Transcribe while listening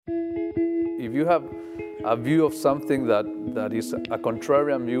if you have a view of something that is a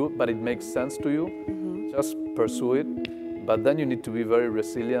contrarian view, but it makes sense to you, just pursue it. But then you need to be very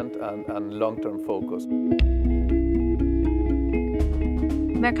resilient and long-term focused.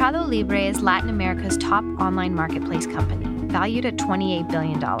 MercadoLibre is Latin America's top online marketplace company, valued at $28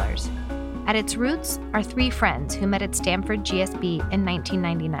 billion. At its roots are three friends who met at Stanford GSB in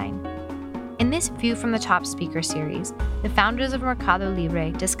 1999. In this View from the Top speaker series, the founders of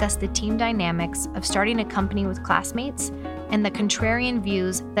MercadoLibre discuss the team dynamics of starting a company with classmates and the contrarian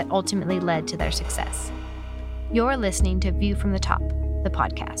views that ultimately led to their success. You're listening to View from the Top, the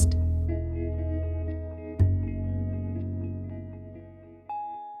podcast.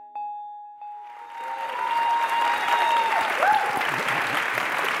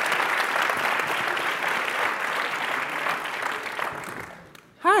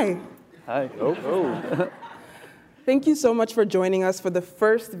 Hi. Hi. Oh. Thank you so much for joining us for the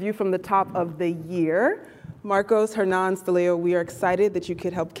first View from the Top of the year. Marcos, Hernan, Steleo, we are excited that you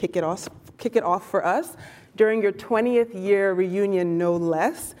could help kick it off for us during your 20th year reunion, no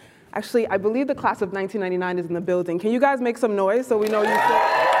less. Actually, I believe the class of 1999 is in the building. Can you guys make some noise so we know you still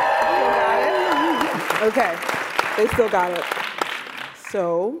got it? Okay, they still got it.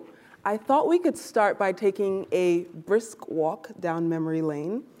 So I thought we could start by taking a brisk walk down memory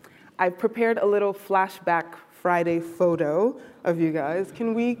lane. I've prepared a little flashback Friday photo of you guys.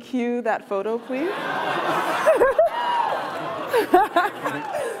 Can we cue that photo, please?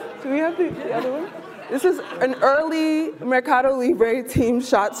 Do we have the other one? This is an early MercadoLibre team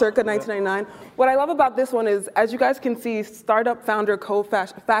shot circa 1999. What I love about this one is, as you guys can see, startup founder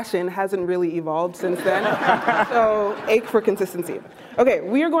fashion hasn't really evolved since then. So ache for consistency. Okay,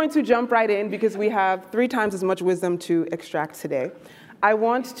 we are going to jump right in because we have 3 times as much wisdom to extract today. I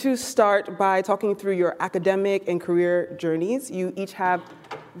want to start by talking through your academic and career journeys. You each have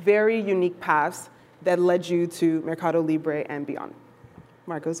very unique paths that led you to MercadoLibre and beyond.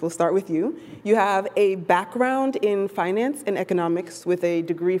 Marcos, we'll start with you. You have a background in finance and economics with a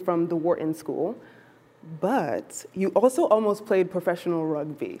degree from the Wharton School, but you also almost played professional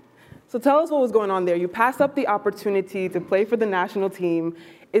rugby. So tell us what was going on there. You passed up the opportunity to play for the national team.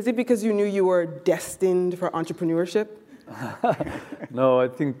 Is it because you knew you were destined for entrepreneurship? No, I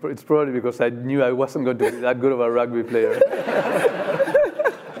think it's probably because I knew I wasn't going to be that good of a rugby player.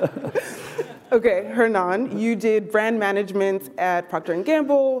 Okay, Hernan, you did brand management at Procter &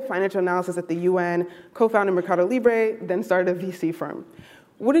 Gamble, financial analysis at the UN, co-founded MercadoLibre, then started a VC firm.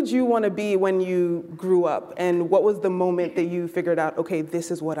 What did you want to be when you grew up, and what was the moment that you figured out, okay,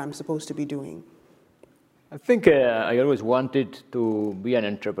 this is what I'm supposed to be doing? I think I always wanted to be an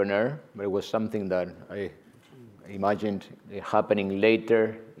entrepreneur, but it was something that I imagined happening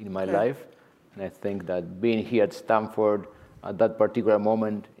later in my life. And I think that being here at Stanford at that particular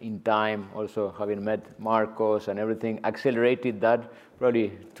moment in time, also having met Marcos and everything, accelerated that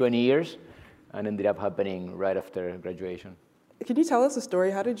probably 20 years and ended up happening right after graduation. Can you tell us a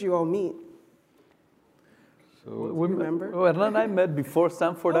story? How did you all meet? So we remember? Hernan and I met before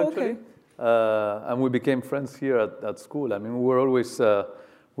Stanford, actually. Okay. And we became friends here at school. I mean, we were always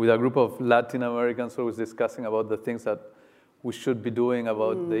with a group of Latin Americans always discussing about the things that we should be doing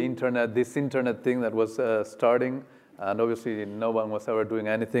about the internet, this internet thing that was starting. And obviously, no one was ever doing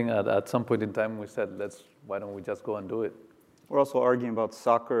anything. At some point in time, we said, why don't we just go and do it? We're also arguing about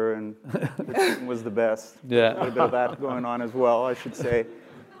soccer and which was the best. Yeah. A little bit of that going on as well, I should say,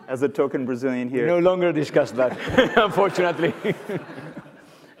 as a token Brazilian here. We no longer discuss that, unfortunately.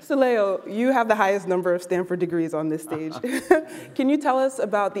 Steleo, you have the highest number of Stanford degrees on this stage. Can you tell us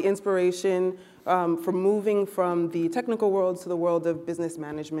about the inspiration for moving from the technical world to the world of business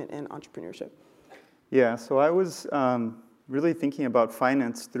management and entrepreneurship? Yeah, so I was really thinking about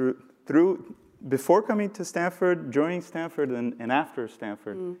finance through before coming to Stanford, joining Stanford, and after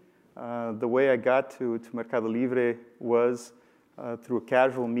Stanford. The way I got to MercadoLibre was through a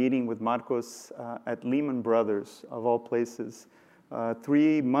casual meeting with Marcos at Lehman Brothers, of all places.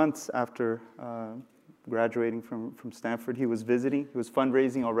 3 months after graduating from Stanford, he was visiting. He was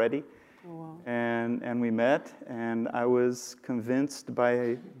fundraising already. Oh, wow. And we met, and I was convinced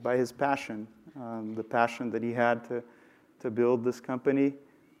by his passion, the passion that he had to build this company.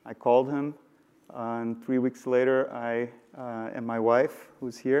 I called him, and 3 weeks later, I and my wife,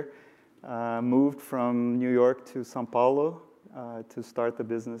 who's here, moved from New York to São Paulo to start the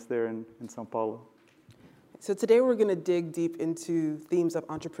business there in São Paulo. So today we're going to dig deep into themes of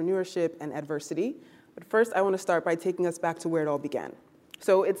entrepreneurship and adversity. But first, I want to start by taking us back to where it all began.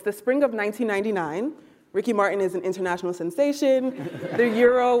 So it's the spring of 1999. Ricky Martin is an international sensation. The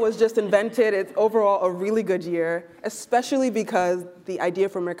euro was just invented. It's overall a really good year, especially because the idea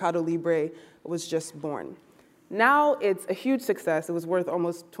for MercadoLibre was just born. Now it's a huge success. It was worth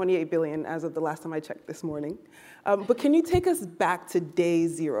almost 28 billion as of the last time I checked this morning. But can you take us back to day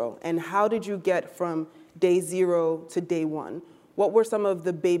zero? And how did you get from day zero to day one? What were some of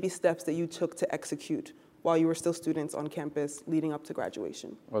the baby steps that you took to execute while you were still students on campus leading up to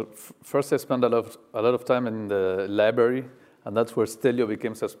graduation? Well, first I spent a lot of time in the library, and that's where Stelio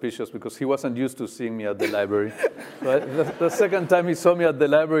became suspicious because he wasn't used to seeing me at the library. So the second time he saw me at the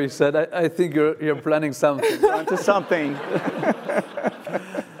library, he said, I think you're planning something. Onto something.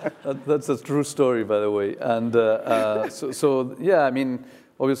 That's a true story, by the way. And so yeah, I mean,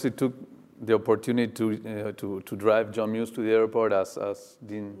 obviously took the opportunity to drive John Muse to the airport, as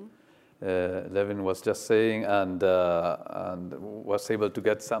Dean Levin was just saying, and was able to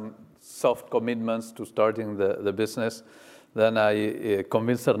get some soft commitments to starting the business. Then I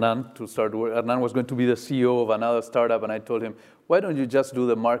convinced Hernan to start work. Hernan was going to be the CEO of another startup, and I told him, why don't you just do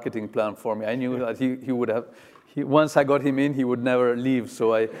the marketing plan for me? I knew that he would have, once I got him in, he would never leave.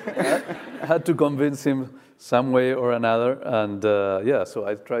 So I had to convince him some way or another. And yeah, so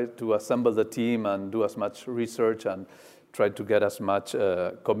I tried to assemble the team and do as much research and tried to get as much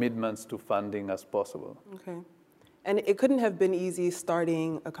commitments to funding as possible. Okay. And it couldn't have been easy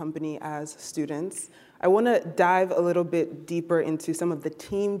starting a company as students. I want to dive a little bit deeper into some of the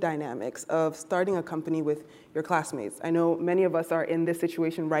team dynamics of starting a company with your classmates. I know many of us are in this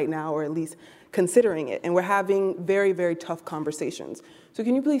situation right now, or at least considering it, and we're having very, very tough conversations. So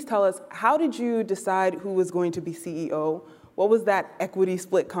can you please tell us, how did you decide who was going to be CEO? What was that equity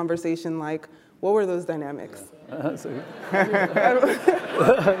split conversation like? What were those dynamics? Yeah.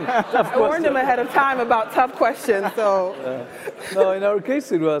 I warned him ahead of time about tough questions, so. No, in our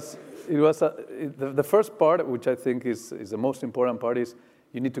case, it was the first part, which I think is the most important part, is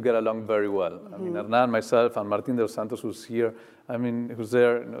you need to get along very well. Mm-hmm. I mean, Hernan, myself, and Martin de los Santos, who's here, I mean, who's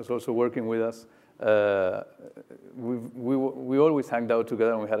there, and was also working with us. We always hanged out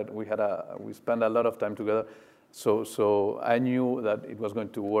together, and we spent a lot of time together. So I knew that it was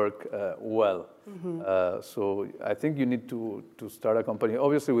going to work well. Mm-hmm. So I think you need to start a company,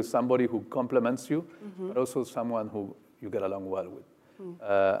 obviously with somebody who complements you, mm-hmm. but also someone who you get along well with.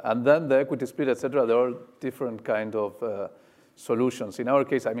 Mm-hmm. And then the equity split, et cetera, they're all different kind of solutions. In our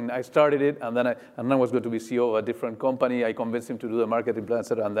case, I mean, I started it, and then I was going to be CEO of a different company. I convinced him to do the marketing plan, et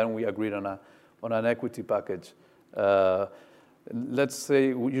cetera, and then we agreed on an equity package. Let's say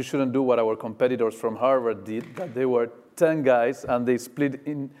you shouldn't do what our competitors from Harvard did, that they were 10 guys and they split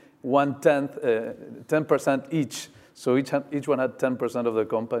in 10% each. So each one had 10% of the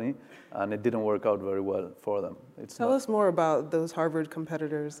company, and it didn't work out very well for them. Tell us more about those Harvard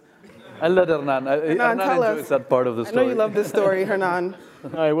competitors. I'll let Hernan. Hernan enjoys that part of the story. I know you love this story, Hernan.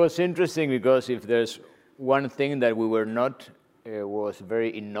 It was interesting because if there's one thing that we were not, was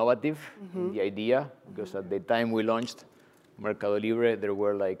very innovative, mm-hmm. in the idea, because at the time we launched MercadoLibre, there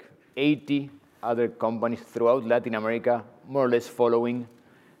were like 80 other companies throughout Latin America, more or less following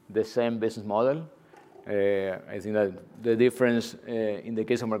the same business model. I think that the difference in the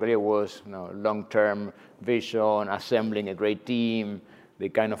case of MercadoLibre was long-term vision, assembling a great team, the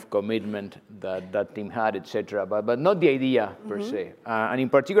kind of commitment that that team had, etc. But not the idea per mm-hmm. se. And in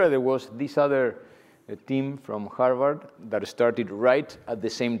particular, there was this other team from Harvard that started right at the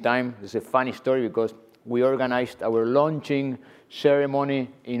same time. It's a funny story because we organized our launching ceremony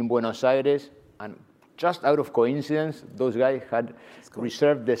in Buenos Aires, and just out of coincidence, those guys had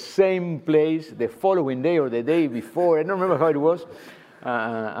reserved the same place the following day or the day before. I don't remember how it was.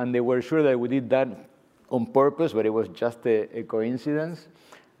 And they were sure that we did that on purpose, but it was just a coincidence.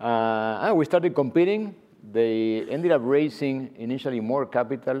 And we started competing. They ended up raising initially more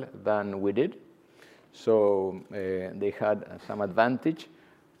capital than we did. So they had some advantage.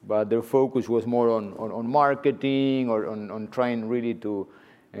 But their focus was more on marketing or on trying really to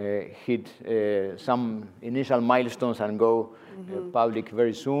hit some initial milestones and go mm-hmm. Public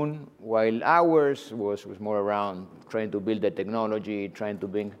very soon, while ours was more around trying to build the technology, trying to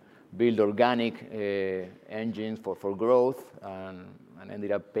build organic engines for growth, and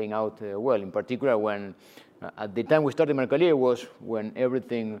ended up paying out well. In particular, when at the time we started MercadoLibre was when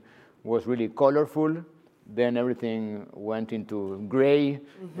everything was really colorful. Then everything went into gray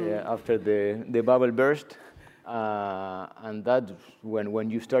mm-hmm. After the bubble burst. And that's when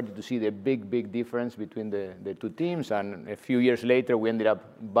you started to see the big difference between the two teams. And a few years later, we ended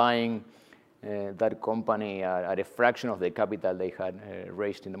up buying that company at a fraction of the capital they had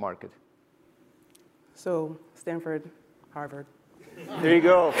raised in the market. So Stanford, Harvard, There you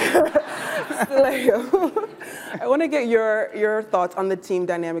go. Stileo, I want to get your thoughts on the team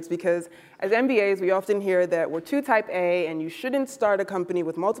dynamics, because as MBAs, we often hear that we're too type A and you shouldn't start a company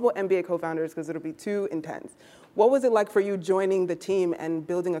with multiple MBA co-founders because it'll be too intense. What was it like for you joining the team and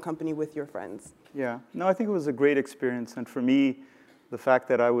building a company with your friends? Yeah, no, I think it was a great experience. And for me, the fact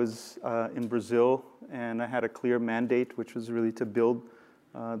that I was in Brazil and I had a clear mandate, which was really to build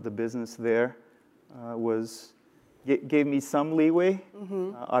the business there, gave me some leeway.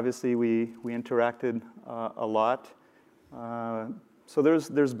 Mm-hmm. Obviously, we interacted a lot. So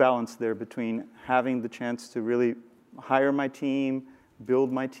there's balance there between having the chance to really hire my team,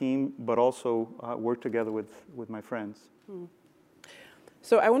 build my team, but also work together with my friends. Hmm.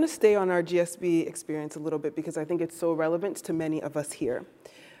 So I want to stay on our GSB experience a little bit because I think it's so relevant to many of us here.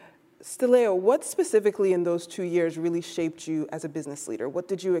 Stileo, what specifically in those 2 years really shaped you as a business leader? What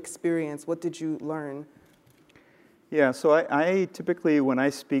did you experience? What did you learn? Yeah, so I typically, when I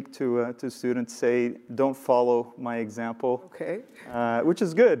speak to students, say, don't follow my example. Okay. Which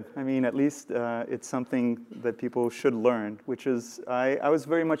is good. I mean, at least it's something that people should learn, which is, I was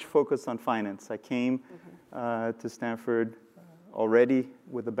very much focused on finance. I came to Stanford already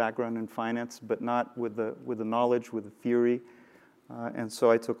with a background in finance, but not with the knowledge, with the theory. And so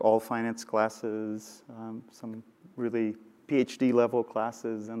I took all finance classes, some really PhD level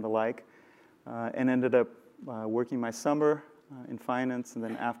classes and the like, and ended up working my summer in finance and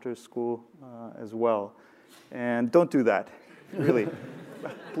then after school as well. And don't do that, really.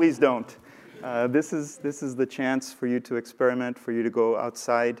 Please don't. This is the chance for you to experiment, for you to go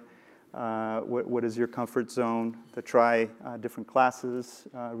outside. What is your comfort zone, to try different classes,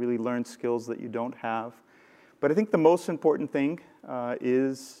 really learn skills that you don't have. But I think the most important thing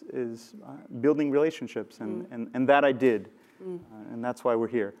is building relationships, and that I did. And that's why we're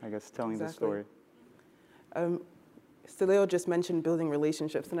here, I guess, telling the story. Stileo just mentioned building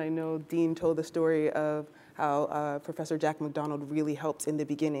relationships, and I know Dean told the story of how Professor Jack McDonald really helped in the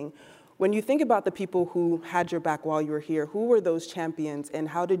beginning. When you think about the people who had your back while you were here, who were those champions, and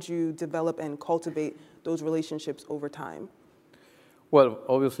how did you develop and cultivate those relationships over time? Well,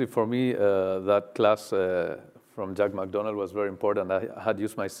 obviously for me, that class from Jack McDonald was very important. I had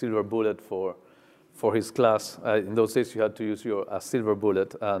used my silver bullet for his class. In those days, you had to use a silver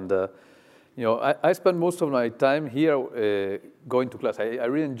bullet, and you know, I spent most of my time here going to class. I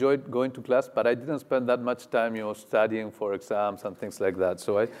really enjoyed going to class, but I didn't spend that much time, you know, studying for exams and things like that.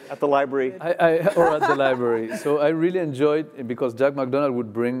 So at the library. Or at the library. So I really enjoyed it because Jack McDonald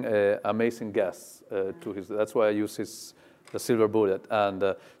would bring amazing guests to his. That's why I use the silver bullet.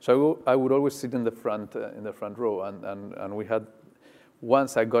 And so I would always sit in the front row. And we had,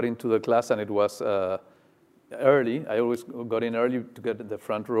 once I got into the class and it was early. I always got in early to get the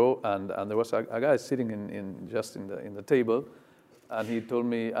front row, and there was a guy sitting in the table, and he told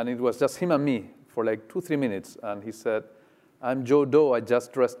me, and it was just him and me for like 2-3 minutes, and he said, "I'm Joe Doe. I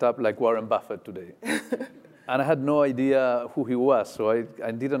just dressed up like Warren Buffett today," and I had no idea who he was, so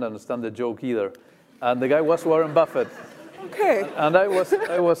I didn't understand the joke either, and the guy was Warren Buffett. Okay. And I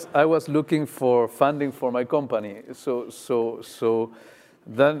was looking for funding for my company, so.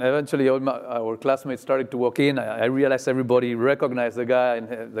 Then eventually our classmates started to walk in. I realized everybody recognized the guy,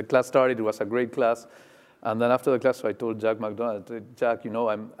 and the class started. It was a great class. And then after the class, I told Jack McDonald, "Jack, you know,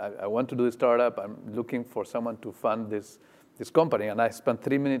 I want to do a startup. I'm looking for someone to fund this company." And I spent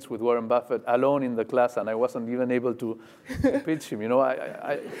 3 minutes with Warren Buffett alone in the class, and I wasn't even able to pitch him. You know,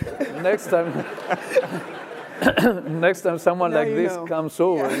 next time someone like this comes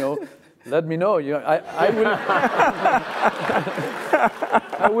over, you know, let me know. You know, I will.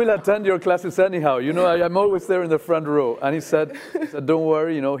 I will attend your classes anyhow. You know, I'm always there in the front row. And he said, "Don't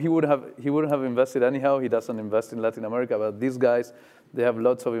worry. You know, he wouldn't have invested anyhow. He doesn't invest in Latin America. But these guys, they have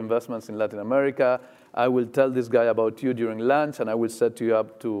lots of investments in Latin America. I will tell this guy about you during lunch, and I will set you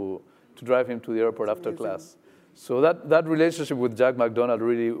up to drive him to the airport after class." So that relationship with Jack McDonald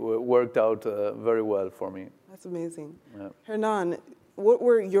really worked out very well for me. That's amazing. Yeah. Hernan, what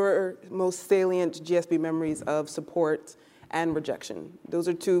were your most salient GSB memories of support and rejection? Those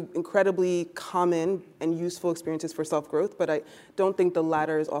are two incredibly common and useful experiences for self-growth, but I don't think the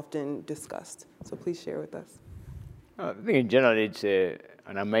latter is often discussed. So please share with us. I think in general it's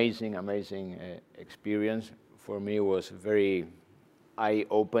an amazing experience. For me, it was very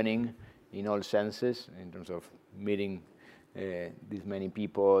eye-opening in all senses, in terms of meeting these many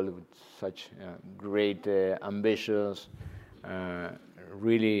people with such great ambitions,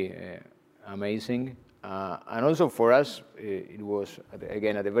 really amazing. And also for us, it was,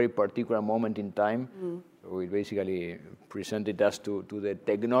 again, at a very particular moment in time. So it basically presented us to the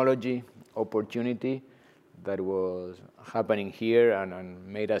technology opportunity that was happening here and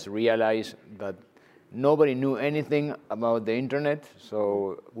made us realize that nobody knew anything about the internet,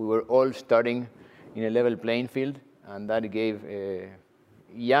 so we were all starting in a level playing field, and that gave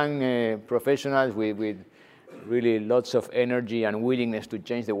young professionals with really lots of energy and willingness to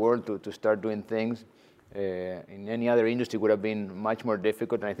change the world to start doing things. In any other industry would have been much more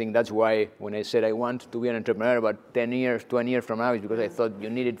difficult, and I think that's why when I said I want to be an entrepreneur about 10 years, 20 years from now, is because I thought you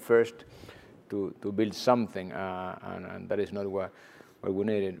needed first to build something, and that is not what we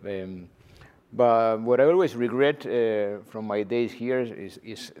needed. But what I always regret from my days here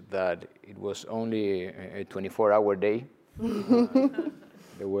is that it was only a 24-hour day.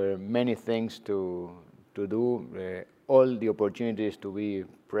 There were many things to do, all the opportunities to be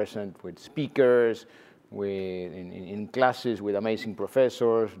present with speakers, in classes with amazing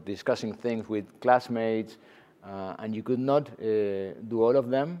professors, discussing things with classmates, and you could not do all of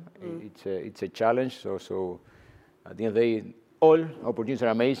them. It's a challenge. So at the end of the day, all opportunities are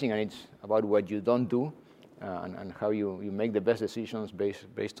amazing, and it's about what you don't do and how you make the best decisions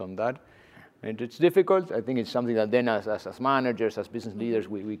based on that. And it's difficult. I think it's something that then as managers, as business leaders,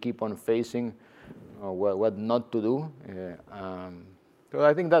 we keep on facing what not to do. So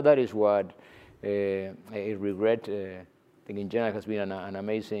I think that is what I regret. I think in general it has been an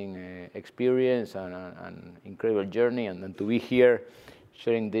amazing experience and an incredible journey, and then to be here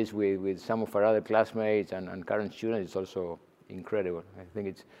sharing this with some of our other classmates and current students is also incredible. I think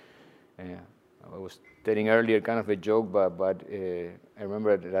it's, I was telling earlier kind of a joke, but I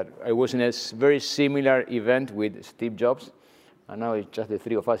remember that I was in a very similar event with Steve Jobs, and now it's just the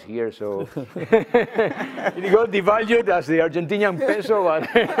three of us here, so it got devalued as the Argentinian peso.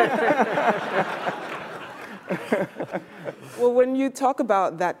 Well, when you talk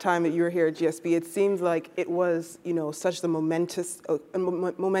about that time that you were here at GSB, it seems like it was, such the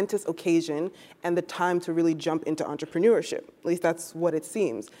momentous occasion and the time to really jump into entrepreneurship. At least that's what it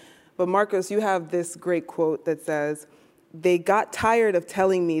seems. But Marcos, you have this great quote that says, "They got tired of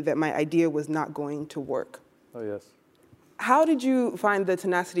telling me that my idea was not going to work." Oh, yes. How did you find the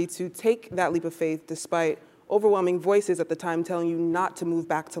tenacity to take that leap of faith despite overwhelming voices at the time telling you not to move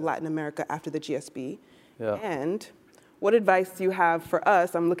back to Latin America after the GSB? Yeah. And what advice do you have for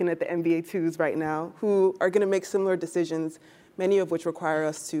us, I'm looking at the MBA 2s right now, who are going to make similar decisions, many of which require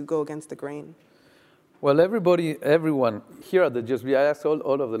us to go against the grain? Well, everyone here at the GSB, I asked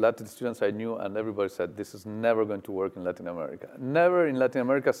all of the Latin students I knew, and everybody said, this is never going to work in Latin America. Never in Latin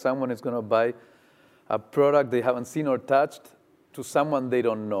America someone is going to buy a product they haven't seen or touched to someone they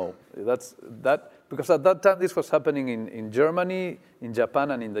don't know. Because at that time, this was happening in Germany, in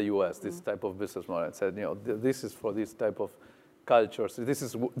Japan, and in the US, this type of business model. I said, this is for this type of cultures.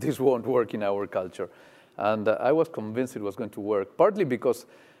 This won't work in our culture. And I was convinced it was going to work, partly because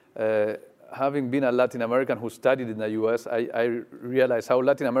having been a Latin American who studied in the US, I realized how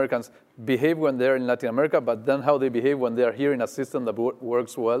Latin Americans behave when they're in Latin America, but then how they behave when they're here in a system that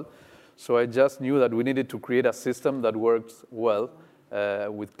works well. So I just knew that we needed to create a system that works well,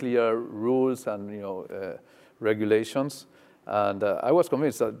 with clear rules and regulations. And I was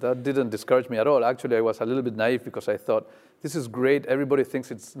convinced that didn't discourage me at all. Actually, I was a little bit naive because I thought, this is great. Everybody thinks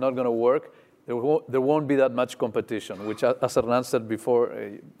it's not going to work. There won't be that much competition, which, as Hernan said before,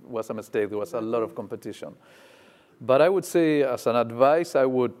 was a mistake. There was a lot of competition. But I would say, as an advice, I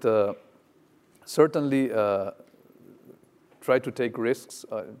would certainly try to take risks.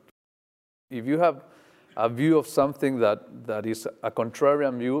 If you have a view of something that is a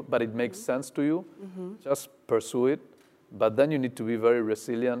contrarian view, but it makes sense to you, just pursue it. But then you need to be very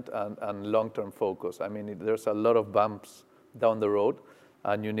resilient and long-term focused. I mean, there's a lot of bumps down the road,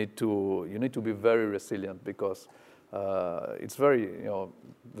 and you need to be very resilient because it's very,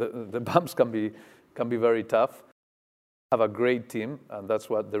 the bumps can be very tough. Have a great team, and that's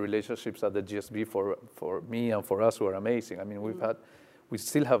what the relationships at the GSB for me and for us were amazing. I mean, we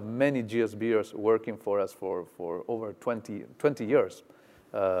still have many GSBers working for us for over 20 years.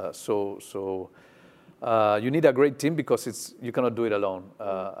 So you need a great team because you cannot do it alone.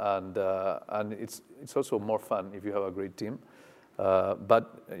 And it's also more fun if you have a great team.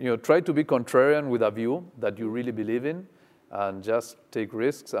 But try to be contrarian with a view that you really believe in, and just take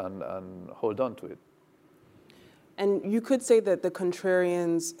risks and hold on to it. And you could say that the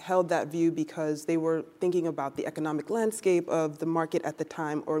contrarians held that view because they were thinking about the economic landscape of the market at the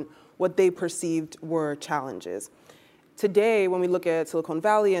time, or what they perceived were challenges. Today, when we look at Silicon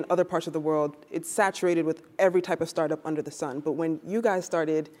Valley and other parts of the world, it's saturated with every type of startup under the sun. But when you guys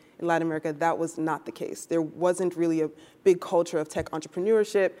started in Latin America, that was not the case. There wasn't really a big culture of tech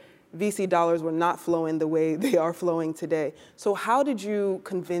entrepreneurship. VC dollars were not flowing the way they are flowing today. So how did you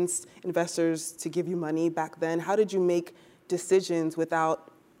convince investors to give you money back then? How did you make decisions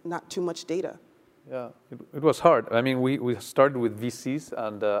without not too much data? Yeah, it was hard. I mean, we started with VCs,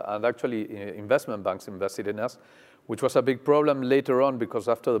 and actually investment banks invested in us, which was a big problem later on because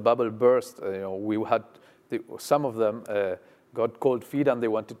after the bubble burst, we had some of them got cold feet and they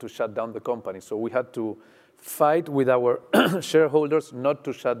wanted to shut down the company. So we had to fight with our shareholders not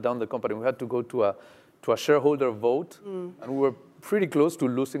to shut down the company. We had to go to a shareholder vote, and we were pretty close to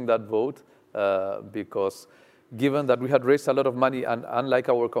losing that vote because given that we had raised a lot of money, and unlike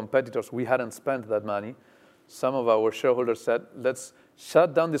our competitors, we hadn't spent that money, some of our shareholders said, let's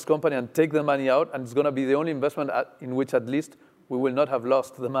shut down this company and take the money out, and it's going to be the only investment in which at least we will not have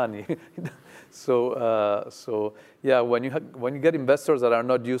lost the money. So yeah, when you get investors that are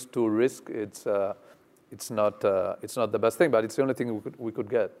not used to risk, it's not the best thing, but it's the only thing we could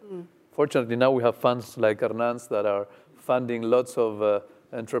get. Fortunately, now we have funds like Hernan's that are funding lots of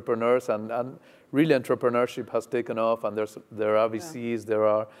entrepreneurs, and really entrepreneurship has taken off, and there are VCs, there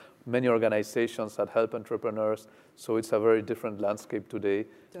are many organizations that help entrepreneurs, so it's a very different landscape today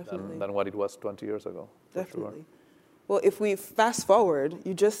than what it was 20 years ago. Definitely. Sure. Well, if we fast forward,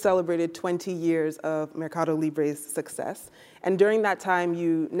 you just celebrated 20 years of MercadoLibre's success. And during that time,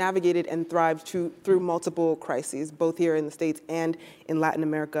 you navigated and thrived through multiple crises, both here in the States and in Latin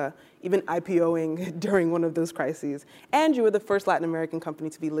America, even IPOing during one of those crises. And you were the first Latin American company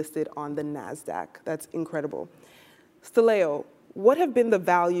to be listed on the NASDAQ. That's incredible. Steleo, what have been the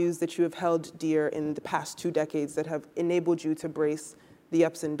values that you have held dear in the past 2 decades that have enabled you to brace the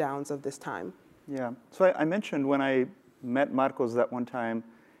ups and downs of this time? Yeah, so I mentioned when I met Marcos that one time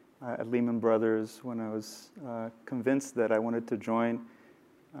at Lehman Brothers, when I was convinced that I wanted to join.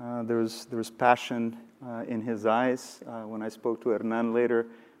 There was passion in his eyes. When I spoke to Hernan later,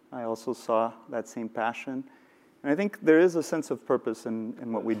 I also saw that same passion. And I think there is a sense of purpose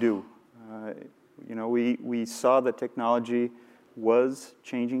in what we do. We saw that technology was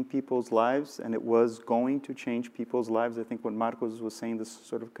changing people's lives, and it was going to change people's lives. I think what Marcos was saying, this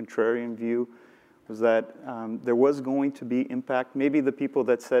sort of contrarian view, was that there was going to be impact. Maybe the people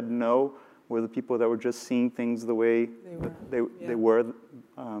that said no were the people that were just seeing things the way they were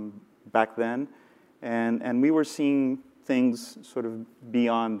back then. And we were seeing things sort of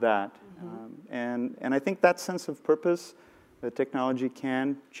beyond that. And I think that sense of purpose, that technology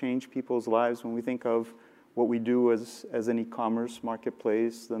can change people's lives. When we think of what we do as an e-commerce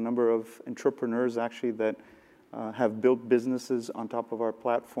marketplace, the number of entrepreneurs actually that have built businesses on top of our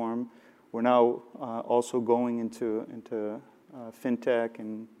platform. We're now also going into fintech,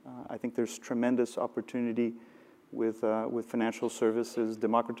 and I think there's tremendous opportunity with financial services,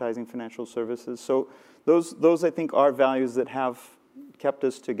 democratizing financial services. So those I think are values that have kept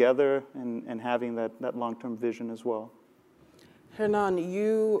us together and having that long-term vision as well. Hernan,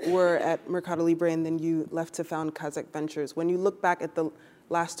 you were at MercadoLibre and then you left to found Kazakh Ventures. When you look back at the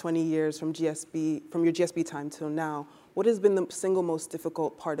last 20 years from your GSB time till now, what has been the single most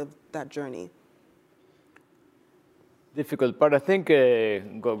difficult part of that journey? Difficult part, I think,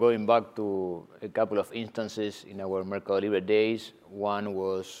 going back to a couple of instances in our MercadoLibre days. One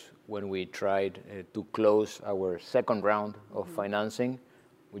was when we tried to close our second round of financing,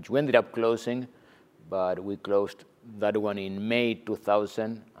 which we ended up closing, but we closed that one in May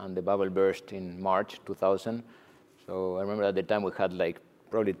 2000, and the bubble burst in March 2000. So I remember at the time we had like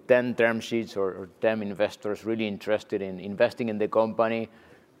probably 10 term sheets or 10 investors really interested in investing in the company.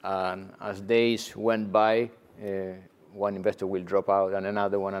 And as days went by, one investor will drop out, and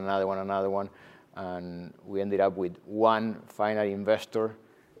another one. And we ended up with one final investor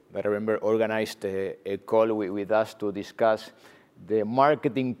that I remember organized a call with us to discuss the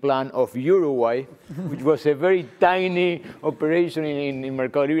marketing plan of Uruguay, which was a very tiny operation in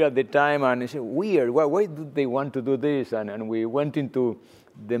MercadoLibre at the time. And it's weird, why do they want to do this? And we went into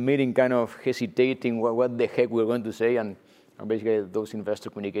the meeting kind of hesitating what the heck we were going to say. And basically those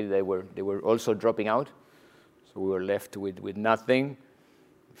investors communicated they were also dropping out. So we were left with nothing.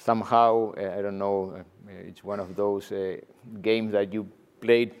 Somehow, I don't know, it's one of those games that you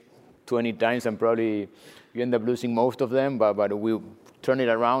played 20 times and probably you end up losing most of them, but we turned it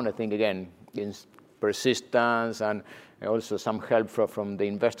around, I think, again, in persistence and also some help from the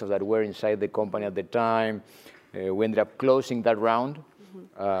investors that were inside the company at the time. We ended up closing that round,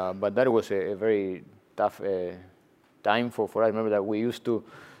 but that was a very tough time for us. I remember that we used to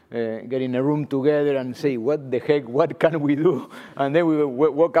get in a room together and say, what the heck, what can we do? And then we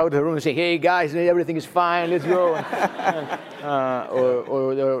walk out of the room and say, hey guys, everything is fine, let's go.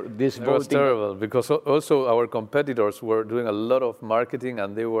 Or this voting. It was terrible, because also our competitors were doing a lot of marketing,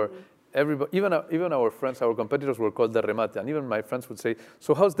 and they were, everybody, even our friends, our competitors were called the remate, and even my friends would say,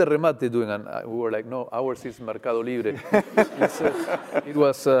 so how's the remate doing? And we were like, no, ours is MercadoLibre.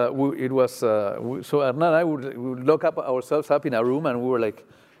 So Hernan and I would lock up ourselves up in a room, and we were like,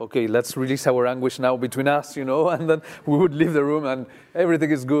 okay, let's release our anguish now between us, and then we would leave the room, and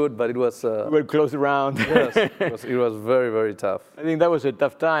everything is good, but it was... we were close around. Yes, it was very, very tough. I think that was a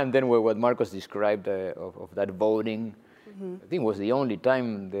tough time. Then what Marcos described of that voting, I think it was the only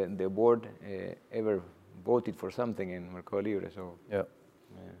time the board ever voted for something in MercadoLibre. So yeah.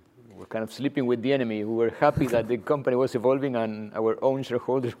 We were kind of sleeping with the enemy. We were happy that the company was evolving, and our own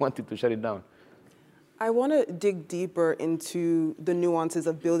shareholders wanted to shut it down. I want to dig deeper into the nuances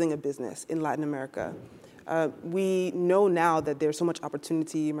of building a business in Latin America. We know now that there's so much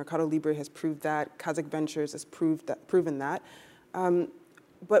opportunity. MercadoLibre has proved that. Kazakh Ventures has proven that.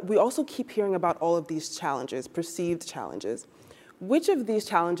 But we also keep hearing about all of these challenges, perceived challenges. Which of these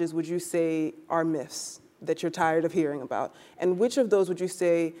challenges would you say are myths that you're tired of hearing about? And which of those would you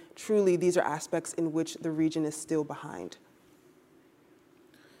say truly these are aspects in which the region is still behind?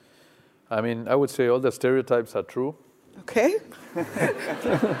 I mean, I would say all the stereotypes are true. Okay. I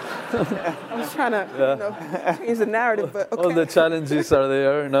was trying to change the narrative, but okay. All the challenges are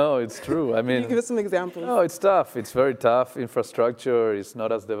there. No, it's true. I mean, can you give us some examples? No, it's tough. It's very tough. Infrastructure is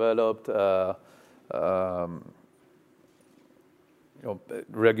not as developed.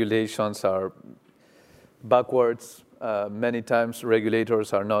 Regulations are backwards. Many times,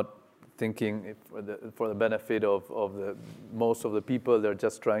 regulators are not thinking for the benefit of most of the people. They're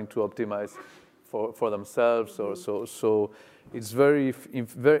just trying to optimize for themselves, or so it's in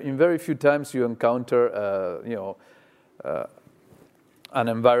very few times you encounter an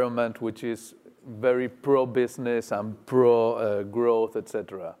environment which is very pro business and pro growth,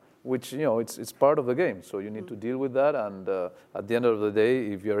 etc. Which it's part of the game. So you need to deal with that, and at the end of the day,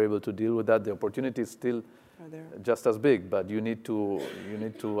 if you're able to deal with that, the opportunity is still just as big. But you need to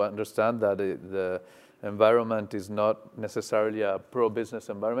understand that the environment is not necessarily a pro-business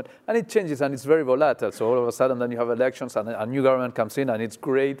environment, and it changes, and it's very volatile. So all of a sudden, then you have elections, and a new government comes in, and it's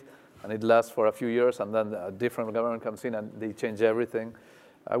great, and it lasts for a few years, and then a different government comes in, and they change everything.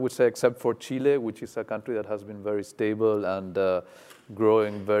 I would say, except for Chile, which is a country that has been very stable and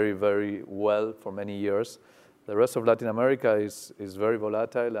growing very, very well for many years. The rest of Latin America is very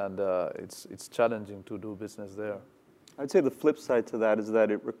volatile, and it's challenging to do business there. I'd say the flip side to that is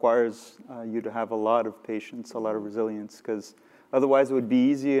that it requires you to have a lot of patience, a lot of resilience, because otherwise it would be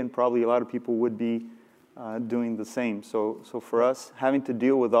easy, and probably a lot of people would be doing the same. So for us, having to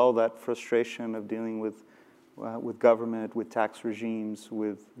deal with all that frustration of dealing with government, with tax regimes,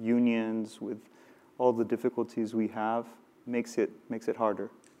 with unions, with all the difficulties we have, makes it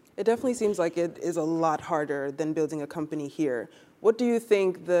harder. It definitely seems like it is a lot harder than building a company here. What do you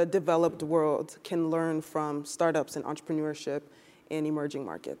think the developed world can learn from startups and entrepreneurship in emerging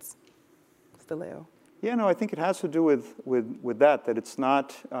markets? Leo. Yeah, no, I think it has to do with that it's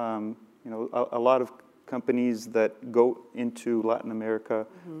not, a lot of companies that go into Latin America,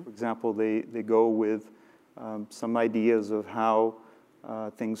 for example, they go with some ideas of how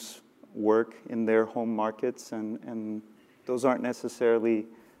things work in their home markets, and those aren't necessarily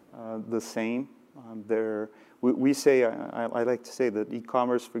the same. We say, I like to say that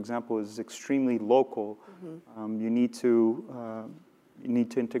e-commerce, for example, is extremely local. You need to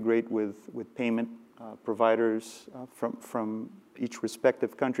integrate with payment providers from each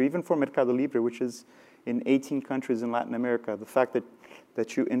respective country. Even for MercadoLibre, which is in 18 countries in Latin America, the fact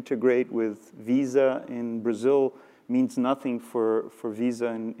that you integrate with Visa in Brazil means nothing for Visa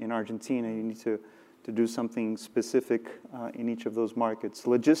in Argentina. You need to do something specific in each of those markets.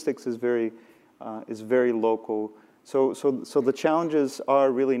 Logistics is very local. So the challenges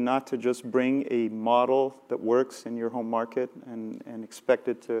are really not to just bring a model that works in your home market and expect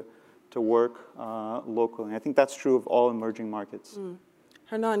it to work locally. I think that's true of all emerging markets.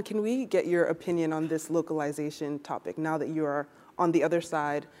 Hernan, can we get your opinion on this localization topic now that you are on the other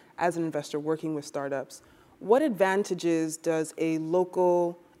side as an investor working with startups? What advantages does a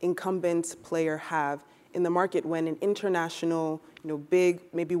local incumbent player have in the market when an international, big,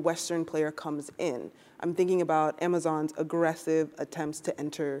 maybe Western player comes in? I'm thinking about Amazon's aggressive attempts to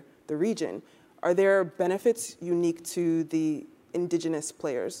enter the region. Are there benefits unique to the indigenous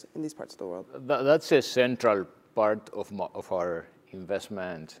players in these parts of the world? That's a central part of our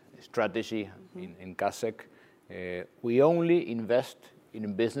investment strategy in Kazakh. We only invest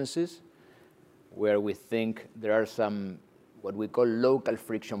in businesses where we think there are some what we call local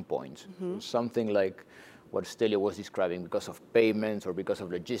friction points. Something like what Stelio was describing, because of payments or because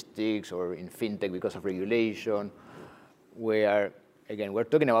of logistics or in fintech because of regulation, where, again, we're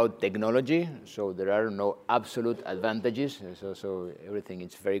talking about technology, so there are no absolute advantages, so everything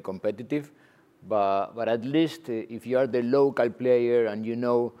is very competitive. But at least if you are the local player and you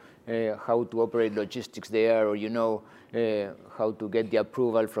know how to operate logistics there, or you know how to get the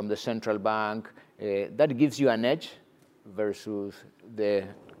approval from the central bank, that gives you an edge versus the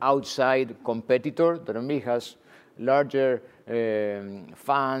outside competitor that only has larger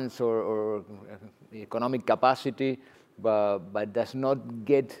funds or economic capacity, but does not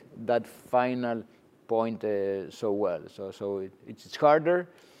get that final point so well. So it's harder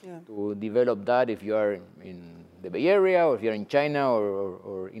to develop that if you are in the Bay Area, or if you're in China,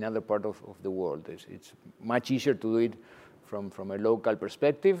 or in other part of the world. It's much easier to do it from a local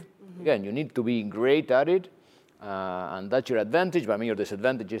perspective. Again, you need to be great at it, and that's your advantage. But I mean, your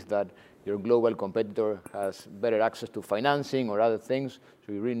disadvantage is that your global competitor has better access to financing or other things.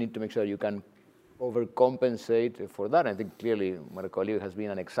 So you really need to make sure you can overcompensate for that. I think clearly MercadoLibre has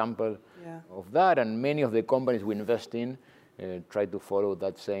been an example of that, and many of the companies we invest in try to follow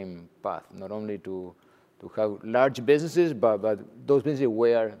that same path, not only to have large businesses, but those businesses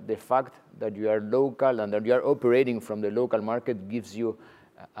where the fact that you are local and that you are operating from the local market gives you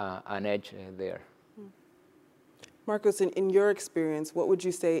an edge there. Marcos, in your experience, what would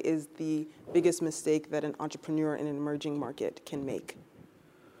you say is the biggest mistake that an entrepreneur in an emerging market can make?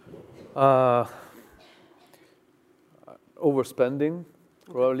 Overspending,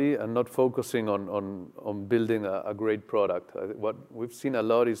 probably, and not focusing on building a great product. What we've seen a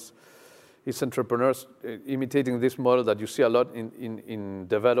lot is entrepreneurs imitating this model that you see a lot in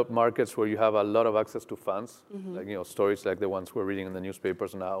developed markets where you have a lot of access to funds, like stories like the ones we're reading in the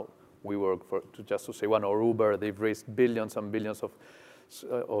newspapers now. We work just to say one, or Uber. They've raised billions and billions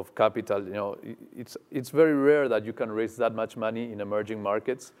of capital. It's very rare that you can raise that much money in emerging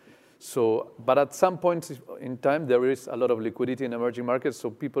markets. So, but at some point in time, there is a lot of liquidity in emerging markets.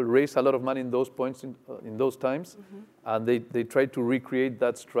 So people raise a lot of money in those points in those times, and they try to recreate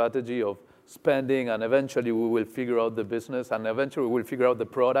that strategy of spending, and eventually we will figure out the business, and eventually we will figure out the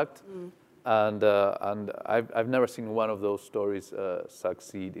product. And I've never seen one of those stories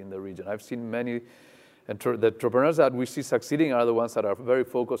succeed in the region. I've seen many. The entrepreneurs that we see succeeding are the ones that are very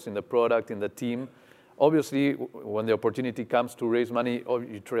focused in the product, in the team. Obviously, when the opportunity comes to raise money,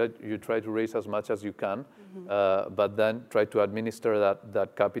 you try to raise as much as you can, but then try to administer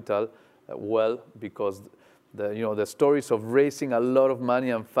that capital well, because the stories of raising a lot of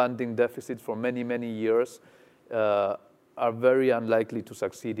money and funding deficits for many, many years are very unlikely to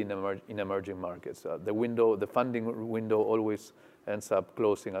succeed in emerging markets. The funding window always ends up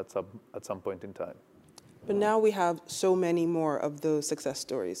closing at some point in time. But now we have so many more of those success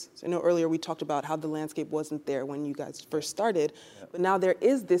stories. So I know earlier we talked about how the landscape wasn't there when you guys first started, but now there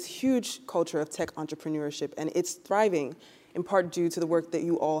is this huge culture of tech entrepreneurship, and it's thriving in part due to the work that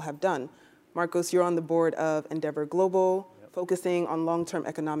you all have done. Marcos, you're on the board of Endeavor Global, focusing on long-term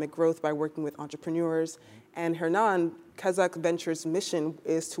economic growth by working with entrepreneurs. And Hernan, Kazakh Ventures' mission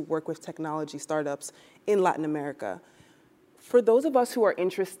is to work with technology startups in Latin America. For those of us who are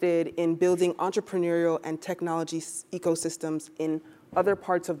interested in building entrepreneurial and technology ecosystems in other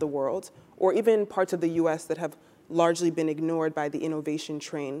parts of the world, or even parts of the US that have largely been ignored by the innovation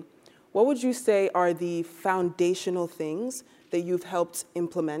train, what would you say are the foundational things that you've helped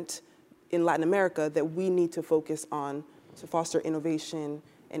implement in Latin America that we need to focus on to foster innovation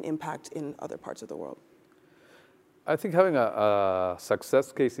and impact in other parts of the world? I think having a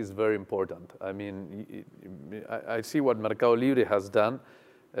success case is very important. I mean, I see what MercadoLibre has done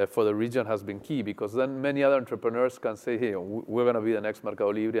for the region has been key, because then many other entrepreneurs can say, hey, we're going to be the next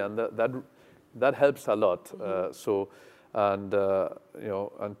MercadoLibre, and that helps a lot. So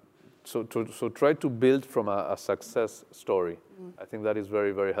try to build from a success story. I think that is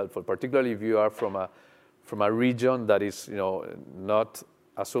very, very helpful, particularly if you are from a region that is not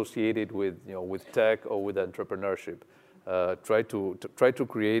associated with tech or with entrepreneurship. Try to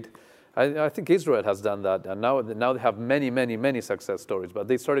create. I think Israel has done that, and now they have many, many, many success stories. But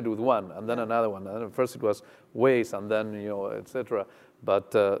they started with one, and then another one. And first it was Waze, and then etc.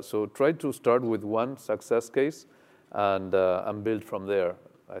 But so try to start with one success case, and build from there.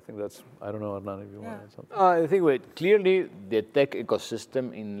 I think that's. I don't know, Hernan, if you want to add something. I think clearly the tech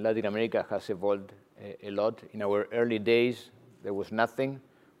ecosystem in Latin America has evolved a lot. In our early days, there was nothing.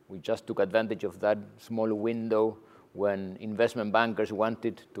 We just took advantage of that small window when investment bankers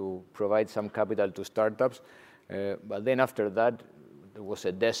wanted to provide some capital to startups. But then after that, it was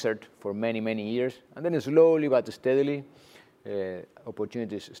a desert for many, many years. And then slowly but steadily,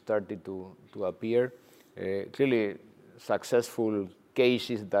 opportunities started to appear. Clearly, successful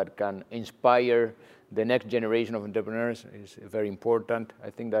cases that can inspire the next generation of entrepreneurs is very important. I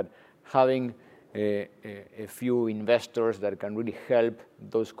think that having a few investors that can really help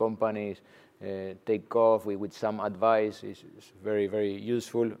those companies take off with some advice is very, very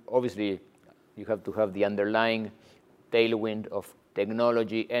useful. Obviously, you have to have the underlying tailwind of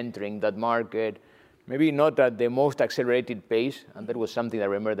technology entering that market, maybe not at the most accelerated pace, and that was something I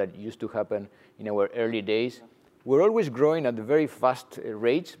remember that used to happen in our early days. We're always growing at very fast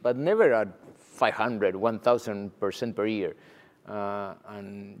rates, but never at 500, 1,000% per year.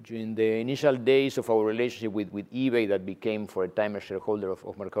 And during the initial days of our relationship with eBay that became for a time a shareholder of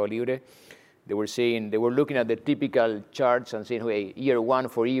MercadoLibre, they were looking at the typical charts and saying, hey, year 1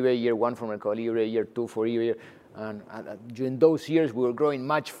 for eBay, year 1 for MercadoLibre, year 2 for eBay. And during those years, we were growing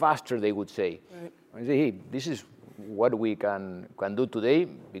much faster, they would say. Right. And say, hey, this is what we can do today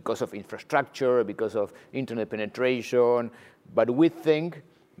because of infrastructure, because of internet penetration. But we think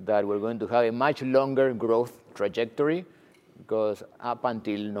that we're going to have a much longer growth trajectory because up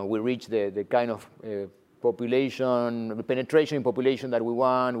until we reach the kind of population, penetration in population that we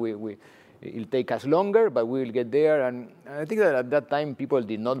want, it'll take us longer, but we will get there. And I think that at that time, people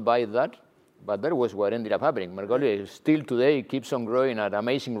did not buy that, but that was what ended up happening. MercadoLibre still today keeps on growing at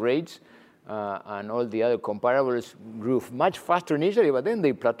amazing rates, and all the other comparables grew much faster initially, but then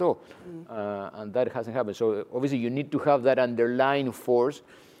they plateau, and that hasn't happened. So obviously, you need to have that underlying force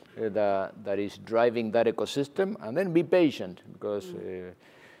that is driving that ecosystem, and then be patient, because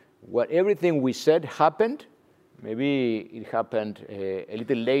everything we said happened. Maybe it happened a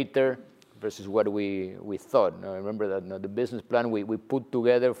little later versus what we thought. Now, I remember that the business plan we put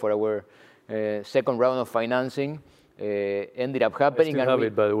together for our second round of financing ended up happening. I still have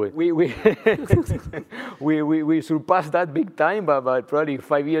it, by the way. We surpassed that big time, but probably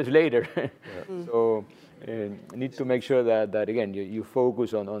 5 years later. Yeah. So need to make sure that again, you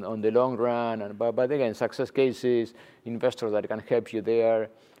focus on the long run. But again, success cases, investors that can help you there.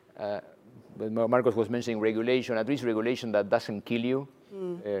 Marcos was mentioning regulation, at least regulation that doesn't kill you.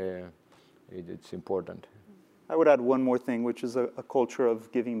 It's important. I would add one more thing, which is a culture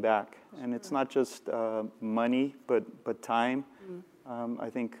of giving back. And it's not just money, but time. I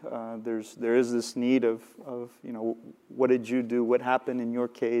think there is this need of what did you do? What happened in your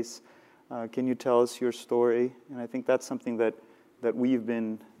case? Can you tell us your story? And I think that's something that we've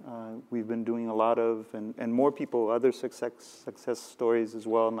been doing a lot of, and more people, other success stories as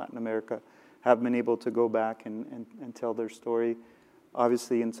well in Latin America, have been able to go back and tell their story.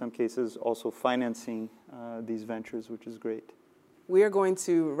 Obviously, in some cases, also financing these ventures, which is great. We are going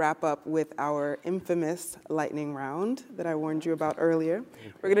to wrap up with our infamous lightning round that I warned you about earlier.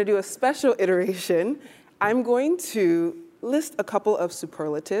 We're going to do a special iteration. I'm going to list a couple of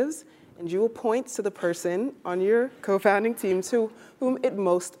superlatives, and you will point to the person on your co-founding team to whom it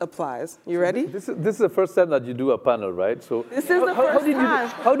most applies. You ready? This is the first time that you do a panel, right? So this is the first time.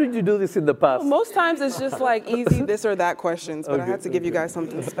 How did you do this in the past? Well, most times it's just like easy this or that questions, but I had to give you guys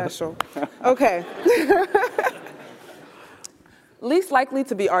something special. Okay. Least likely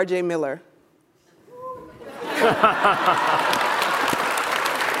to be RJ Miller.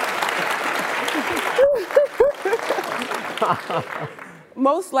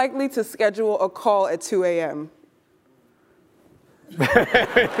 Most likely to schedule a call at 2 a.m.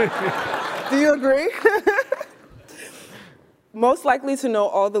 Do you agree? Most likely to know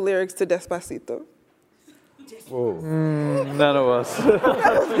all the lyrics to Despacito. None of us.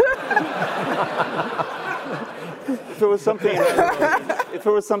 If it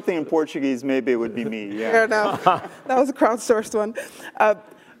was something in Portuguese, maybe it would be me. Yeah. Fair enough. That was a crowdsourced one.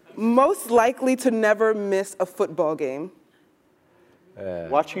 Most likely to never miss a football game.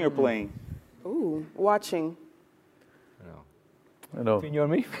 Watching or playing? Ooh, watching. I know. Between you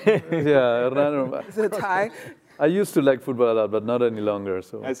and me? Yeah, Hernando. Is it a tie? I used to like football a lot, but not any longer.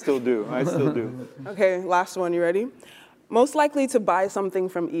 So I still do. Okay, last one. You ready? Most likely to buy something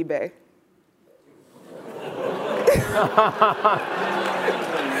from eBay.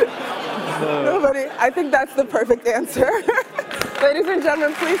 Nobody. I think that's the perfect answer. Ladies and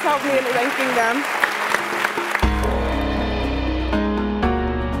gentlemen, please help me in ranking them.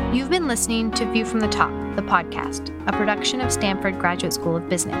 You've been listening to View from the Top, the podcast, a production of Stanford Graduate School of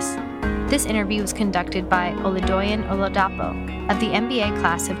Business. This interview was conducted by Oludoyin Oladapo of the MBA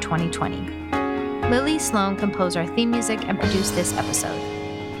class of 2020. Lily Sloan composed our theme music and produced this episode.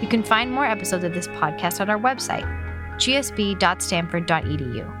 You can find more episodes of this podcast at our website,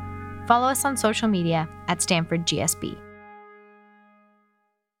 gsb.stanford.edu. Follow us on social media at StanfordGSB.